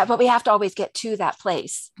 Yeah, but we have to always get to that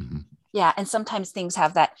place. Yeah. And sometimes things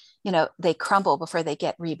have that, they crumble before they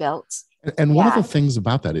get rebuilt. And one of the Yeah. things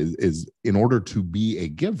about that is in order to be a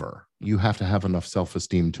giver, you have to have enough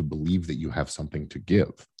self-esteem to believe that you have something to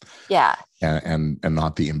give. Yeah. And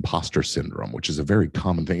not the imposter syndrome, which is a very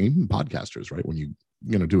common thing. Even podcasters, right? When you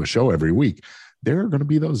do a show every week, there are going to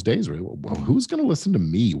be those days where, well, who's going to listen to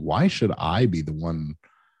me? Why should I be the one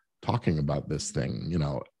talking about this thing?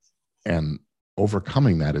 And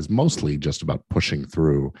overcoming that is mostly just about pushing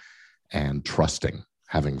through and trusting,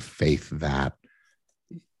 having faith that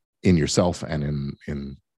in yourself and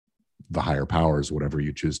in the higher powers, whatever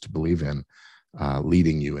you choose to believe in,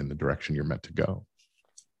 leading you in the direction you're meant to go.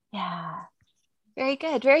 Yeah. Very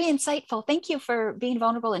good. Very insightful. Thank you for being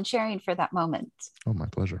vulnerable and sharing for that moment. Oh, my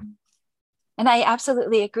pleasure. And I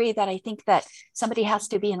absolutely agree that I think that somebody has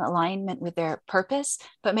to be in alignment with their purpose,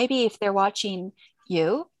 but maybe if they're watching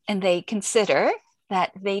you and they consider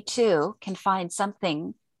that they too can find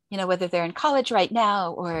something, whether they're in college right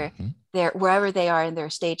now or they're wherever they are in their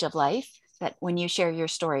stage of life, that when you share your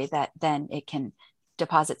story, that then it can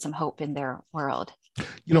deposit some hope in their world.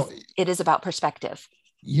 It is about perspective.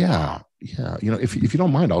 Yeah. If you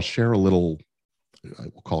don't mind, I'll share a little,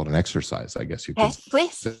 we'll call it an exercise, I guess you could.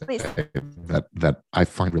 Please. That I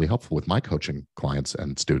find really helpful with my coaching clients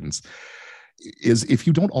and students is if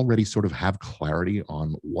you don't already sort of have clarity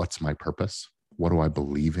on what's my purpose, what do I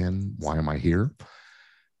believe in, why am I here?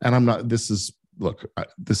 And this is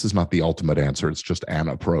not the ultimate answer. It's just an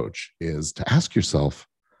approach, is to ask yourself,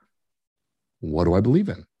 what do I believe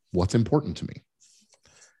in? What's important to me?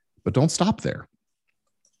 But don't stop there.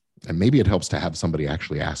 And maybe it helps to have somebody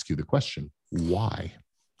actually ask you the question, why?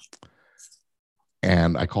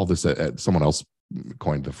 And I call this, someone else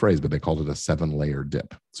coined the phrase, but they called it a 7-layer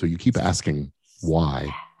dip. So you keep asking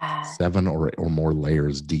why 7 or more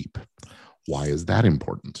layers deep. Why is that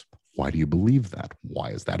important? Why do you believe that?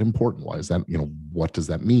 Why is that important? Why is that, what does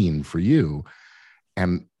that mean for you?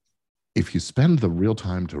 And if you spend the real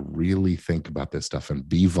time to really think about this stuff and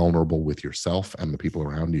be vulnerable with yourself and the people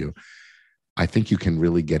around you, I think you can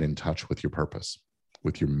really get in touch with your purpose,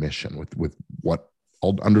 with your mission, with what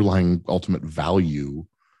underlying ultimate value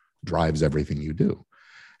drives everything you do.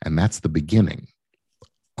 And that's the beginning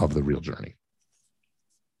of the real journey.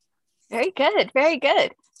 Very good. Very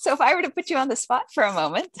good. So if I were to put you on the spot for a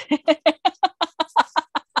moment,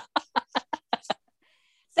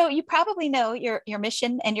 so you probably know your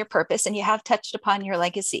mission and your purpose, and you have touched upon your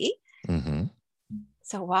legacy. Mm-hmm.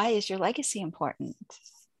 So why is your legacy important?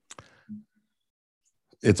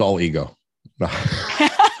 It's all ego. No.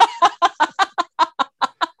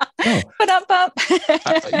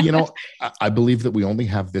 I believe that we only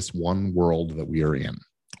have this one world that we are in.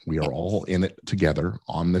 We are all in it together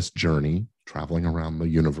on this journey, traveling around the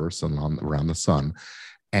universe and around the sun.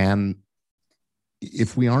 And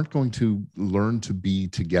if we aren't going to learn to be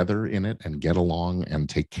together in it and get along and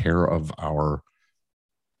take care of our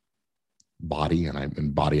body, and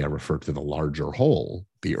in body I refer to the larger whole,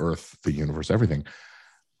 the earth, the universe, everything,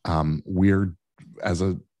 we're as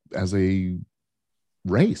a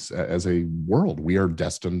race, as a world, we are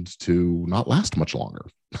destined to not last much longer.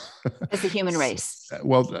 As a human race.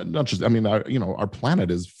 Well, not just, our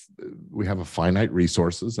planet we have a finite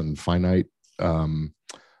resources and finite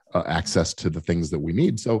access to the things that we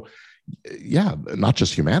need. So yeah, not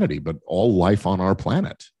just humanity, but all life on our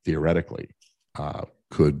planet theoretically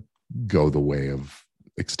could go the way of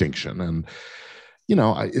extinction. And,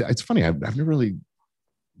 it's funny, I've never really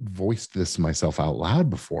voiced this myself out loud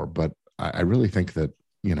before, but I really think that,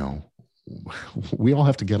 we all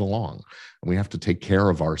have to get along and we have to take care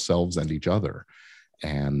of ourselves and each other.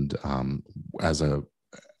 And as a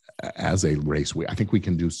race, I think we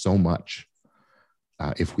can do so much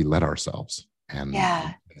if we let ourselves. And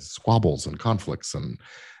squabbles and conflicts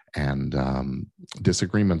and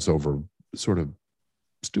disagreements over sort of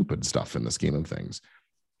stupid stuff in the scheme of things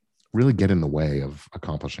really get in the way of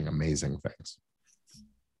accomplishing amazing things.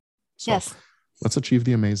 So yes. Let's achieve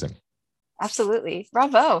the amazing. Absolutely.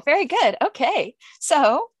 Bravo. Very good. Okay.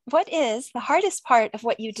 So what is the hardest part of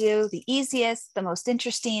what you do? The easiest, the most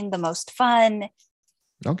interesting, the most fun?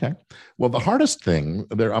 Okay. Well, the hardest thing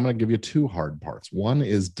there, I'm going to give you 2 hard parts. One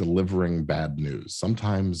is delivering bad news.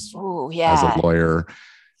 Sometimes as a lawyer,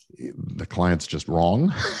 the client's just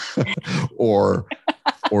wrong or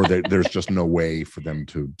there's just no way for them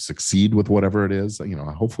to succeed with whatever it is.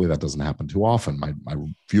 Hopefully that doesn't happen too often. I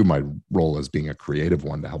view my role as being a creative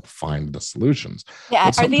one to help find the solutions.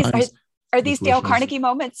 Yeah. Are these Dale Carnegie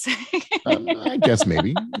moments? I guess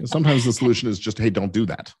maybe. Sometimes the solution is just, hey, don't do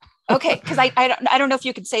that. Okay. Because I don't know if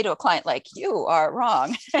you can say to a client, like, you are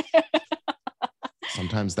wrong.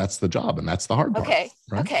 Sometimes that's the job and that's the hard part. Okay.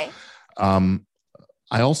 Right? Okay. I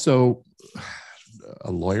also,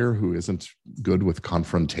 a lawyer who isn't good with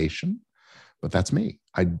confrontation, but that's me.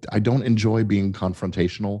 I don't enjoy being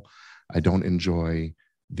confrontational. I don't enjoy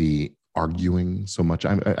the arguing so much.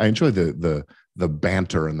 I enjoy the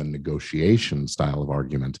banter and the negotiation style of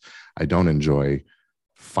argument. I don't enjoy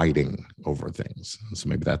fighting over things. So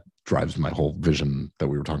maybe that drives my whole vision that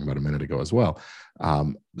we were talking about a minute ago as well.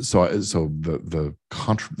 So the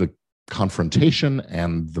confrontation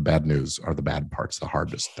and the bad news are the bad parts, the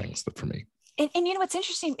hardest things that for me. And you know, what's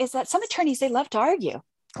interesting is that some attorneys, they love to argue.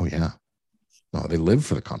 Oh yeah. No, they live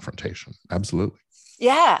for the confrontation. Absolutely.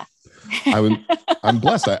 Yeah. I'm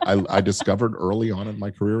blessed. I discovered early on in my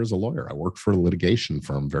career as a lawyer, I worked for a litigation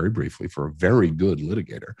firm very briefly for a very good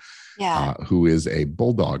litigator, who is a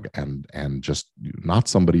bulldog and just not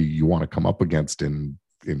somebody you want to come up against in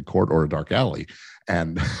court or a dark alley.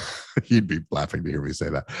 And he'd be laughing to hear me say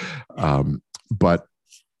that. But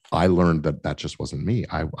I learned that just wasn't me.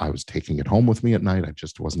 I was taking it home with me at night. I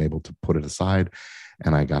just wasn't able to put it aside.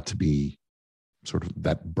 And I got to be sort of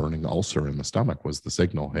that burning ulcer in the stomach was the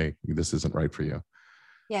signal. Hey, this isn't right for you.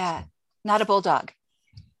 Yeah. Not a bulldog.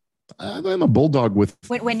 I'm a bulldog with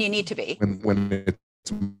when you need to be. When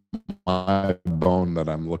it's my bone that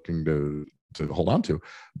I'm looking to hold on to,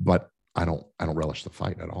 but I don't relish the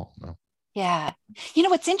fight at all. No. Yeah. You know,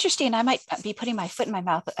 what's interesting, I might be putting my foot in my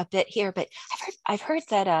mouth a bit here, but I've heard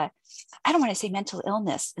that, I don't want to say mental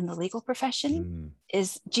illness in the legal profession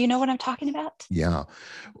do you know what I'm talking about? Yeah.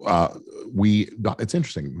 It's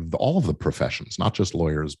interesting. All of the professions, not just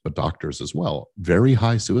lawyers, but doctors as well, very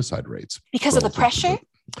high suicide rates. Because of the pressure?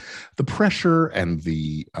 The pressure and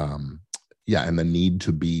and the need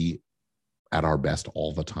to be at our best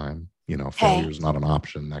all the time. You know, failure is not an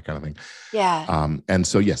option, that kind of thing. Yeah. And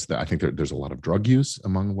so, yes, I think there's a lot of drug use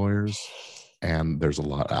among lawyers, and there's a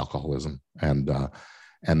lot of alcoholism, and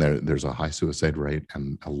there's a high suicide rate.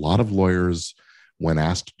 And a lot of lawyers, when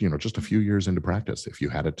asked, just a few years into practice, if you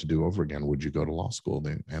had it to do over again, would you go to law school?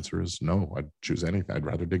 The answer is no. I'd choose anything. I'd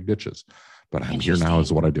rather dig ditches, but I'm here now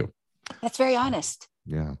is what I do. That's very honest.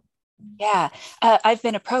 Yeah. Yeah. I've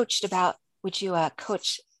been approached about, would you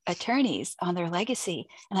coach attorneys on their legacy?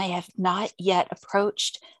 And I have not yet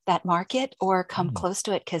approached that market or come close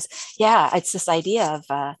to it. Cause it's this idea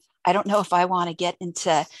of, I don't know if I want to get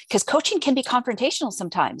into, because coaching can be confrontational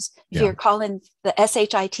sometimes. If you're calling the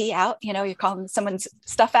SHIT out, you're calling someone's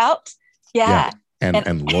stuff out. Yeah.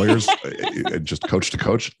 And lawyers, just coach to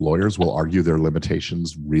coach, lawyers will argue their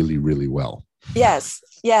limitations really, really well. Yes.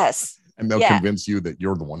 And they'll convince you that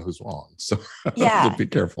you're the one who's wrong. So be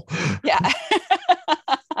careful. Yeah.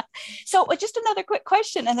 So just another quick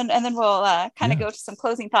question, and then we'll kind of go to some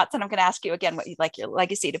closing thoughts. And I'm going to ask you again what you'd like your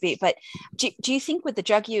legacy to be. But do you think with the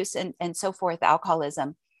drug use and so forth,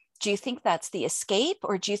 alcoholism, do you think that's the escape,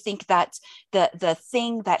 or do you think that's the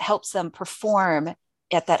thing that helps them perform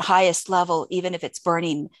at that highest level, even if it's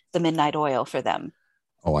burning the midnight oil for them?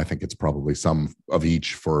 Oh, I think it's probably some of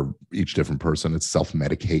each for each different person. It's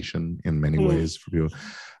self-medication in many ways for people.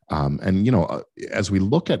 And, as we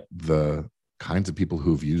look at the kinds of people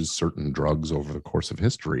who've used certain drugs over the course of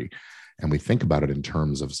history, and we think about it in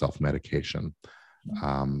terms of self-medication,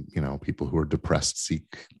 people who are depressed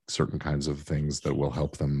seek certain kinds of things that will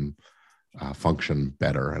help them function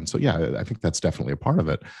better. And so, I think that's definitely a part of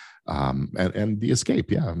it. And the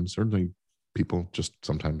escape, certainly people just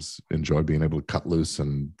sometimes enjoy being able to cut loose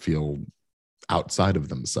and feel outside of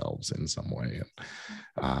themselves in some way.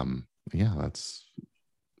 And that's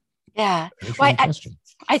Well,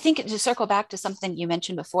 I think to circle back to something you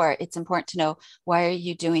mentioned before, it's important to know, why are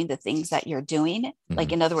you doing the things that you're doing?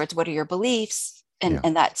 Like, in other words, what are your beliefs?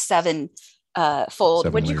 And that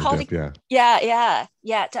fold, would you call it?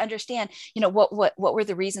 To understand, what were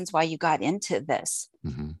the reasons why you got into this?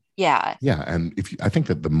 Yeah. And I think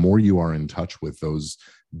that the more you are in touch with those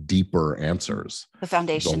deeper answers, the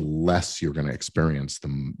foundation, the less you're going to experience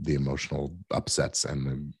the emotional upsets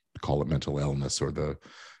and call it mental illness or the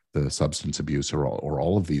substance abuse or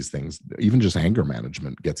all of these things. Even just anger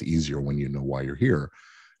management gets easier when you know why you're here,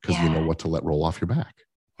 because you know what to let roll off your back,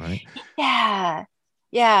 right? Yeah.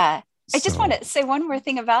 I just want to say one more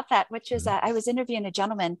thing about that, which is I was interviewing a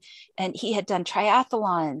gentleman, and he had done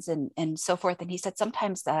triathlons and so forth. And he said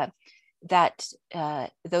sometimes that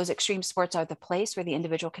those extreme sports are the place where the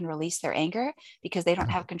individual can release their anger, because they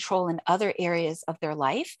don't have control in other areas of their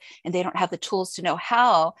life, and they don't have the tools to know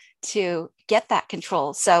how to get that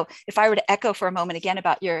control. So if I were to echo for a moment again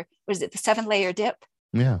about the 7-layer dip?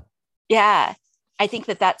 Yeah. I think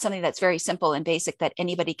that's something that's very simple and basic that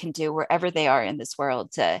anybody can do wherever they are in this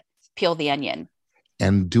world to peel the onion.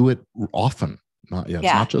 And do it often, It's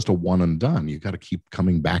not just a one and done. You got to keep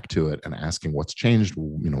coming back to it and asking what's changed.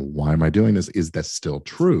 Why am I doing this? Is this still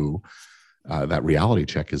true? That reality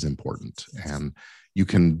check is important. And you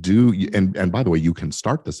can do, and by the way, you can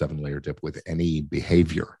start the 7-layer dip with any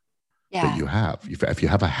behavior that you have. If you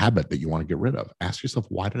have a habit that you want to get rid of, ask yourself,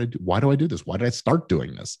 why do I do this? Why did I start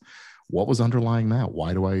doing this? What was underlying that?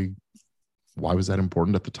 Why was that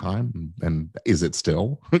important at the time? And is it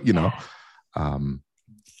still,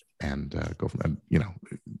 and go from,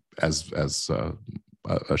 as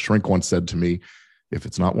a shrink once said to me, if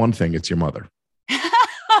it's not one thing, it's your mother.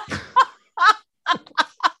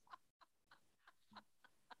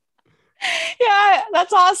 Yeah,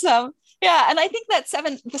 that's awesome. Yeah. And I think that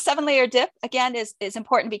the 7-layer dip again is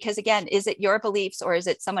important because again, is it your beliefs or is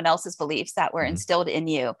it someone else's beliefs that were instilled in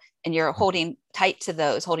you and you're holding fast to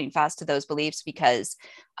those beliefs because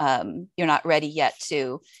you're not ready yet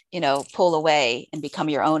to, pull away and become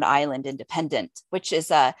your own island independent, which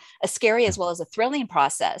is a scary as well as a thrilling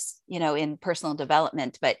process, in personal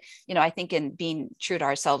development. But, I think in being true to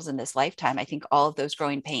ourselves in this lifetime, I think all of those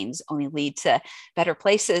growing pains only lead to better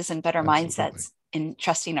places and better mindsets in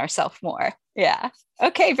trusting ourselves more. Yeah.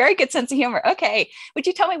 Okay. Very good sense of humor. Okay. Would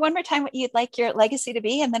you tell me one more time what you'd like your legacy to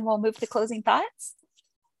be? And then we'll move to closing thoughts.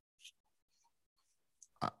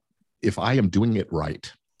 If I am doing it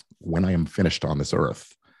right, when I am finished on this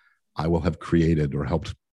earth, I will have created or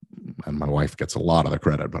helped, and my wife gets a lot of the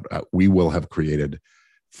credit, but we will have created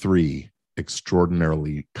 3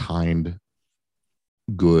 extraordinarily kind,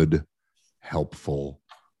 good, helpful,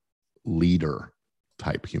 leader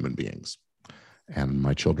type human beings. And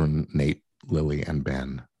my children, Nate, Lily, and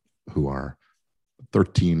Ben, who are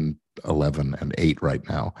 13, 11, and 8 right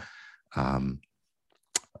now,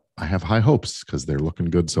 I have high hopes because they're looking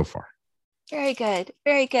good so far. Very good.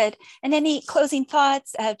 Very good. And any closing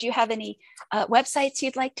thoughts? Do you have any websites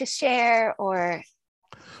you'd like to share or?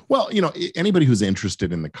 Well, anybody who's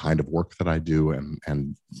interested in the kind of work that I do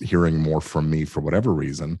and hearing more from me for whatever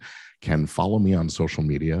reason can follow me on social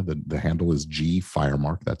media. The handle is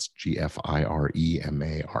Firemark. That's GFIREMARK.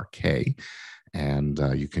 And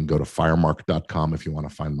you can go to firemark.com if you want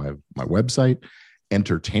to find my website.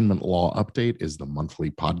 Entertainment Law Update is the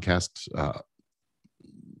monthly podcast.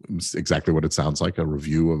 Exactly what it sounds like, a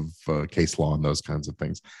review of case law and those kinds of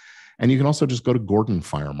things. And you can also just go to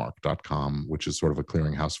gordonfiremark.com, which is sort of a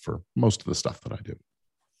clearinghouse for most of the stuff that I do.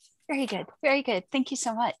 Very good. Very good. Thank you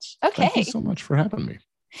so much. Okay. Thank you so much for having me.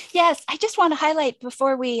 Yes. I just want to highlight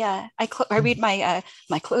before we, I read my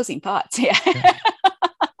closing thoughts. Yeah.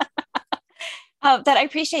 That I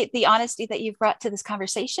appreciate the honesty that you've brought to this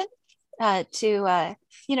conversation. To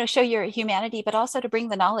show your humanity, but also to bring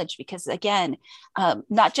the knowledge, because again,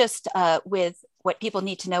 not just with what people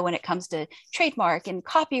need to know when it comes to trademark and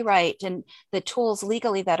copyright and the tools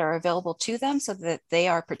legally that are available to them so that they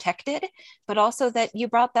are protected, but also that you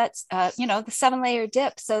brought that, the 7-layer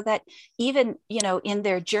dip so that even, in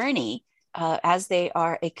their journey, as they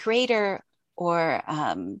are a creator or,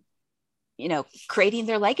 creating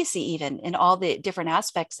their legacy, even in all the different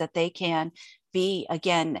aspects that they can be,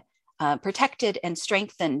 again, protected and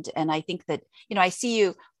strengthened. And I think that, I see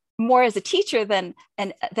you more as a teacher than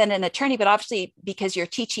an attorney, but obviously because you're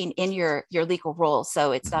teaching in your legal role.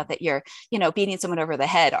 So it's not that you're, beating someone over the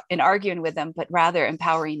head and arguing with them, but rather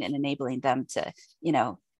empowering and enabling them to,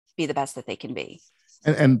 be the best that they can be.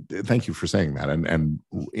 And thank you for saying that. And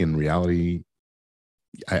in reality,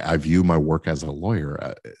 I view my work as a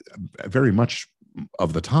lawyer very much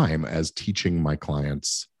of the time as teaching my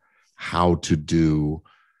clients how to do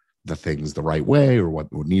the things the right way or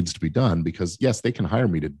what needs to be done, because yes, they can hire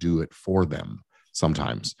me to do it for them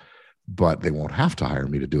sometimes, but they won't have to hire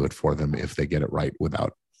me to do it for them if they get it right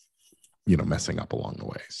without, messing up along the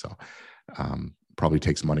way. So probably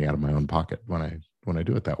takes money out of my own pocket when I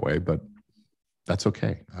do it that way, but that's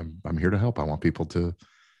okay. I'm here to help. I want people to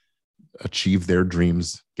achieve their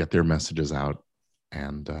dreams, get their messages out,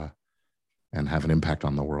 and have an impact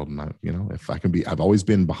on the world. And if I can be, I've always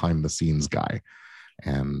been behind the scenes guy.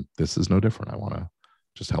 And this is no different. I want to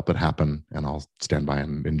just help it happen, and I'll stand by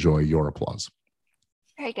and enjoy your applause.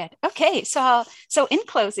 Very good. Okay. So in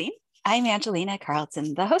closing, I'm Angelina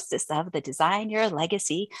Carlson, the hostess of the Design Your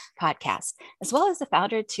Legacy podcast, as well as the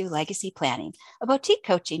founder to Legacy Planning, a boutique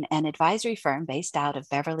coaching and advisory firm based out of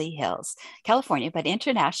Beverly Hills, California, but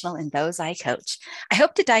international in those I coach. I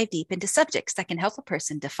hope to dive deep into subjects that can help a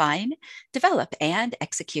person define, develop, and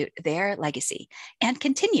execute their legacy, and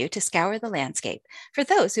continue to scour the landscape for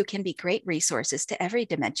those who can be great resources to every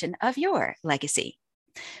dimension of your legacy.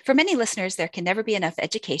 For many listeners, there can never be enough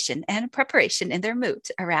education and preparation in their moot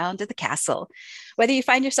around the castle. Whether you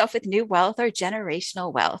find yourself with new wealth or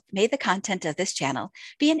generational wealth, may the content of this channel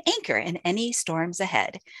be an anchor in any storms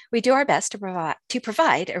ahead. We do our best to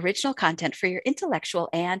provide original content for your intellectual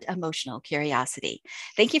and emotional curiosity.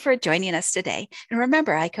 Thank you for joining us today. And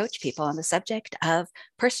remember, I coach people on the subject of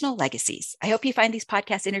personal legacies. I hope you find these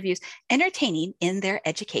podcast interviews entertaining in their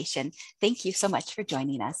education. Thank you so much for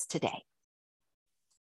joining us today.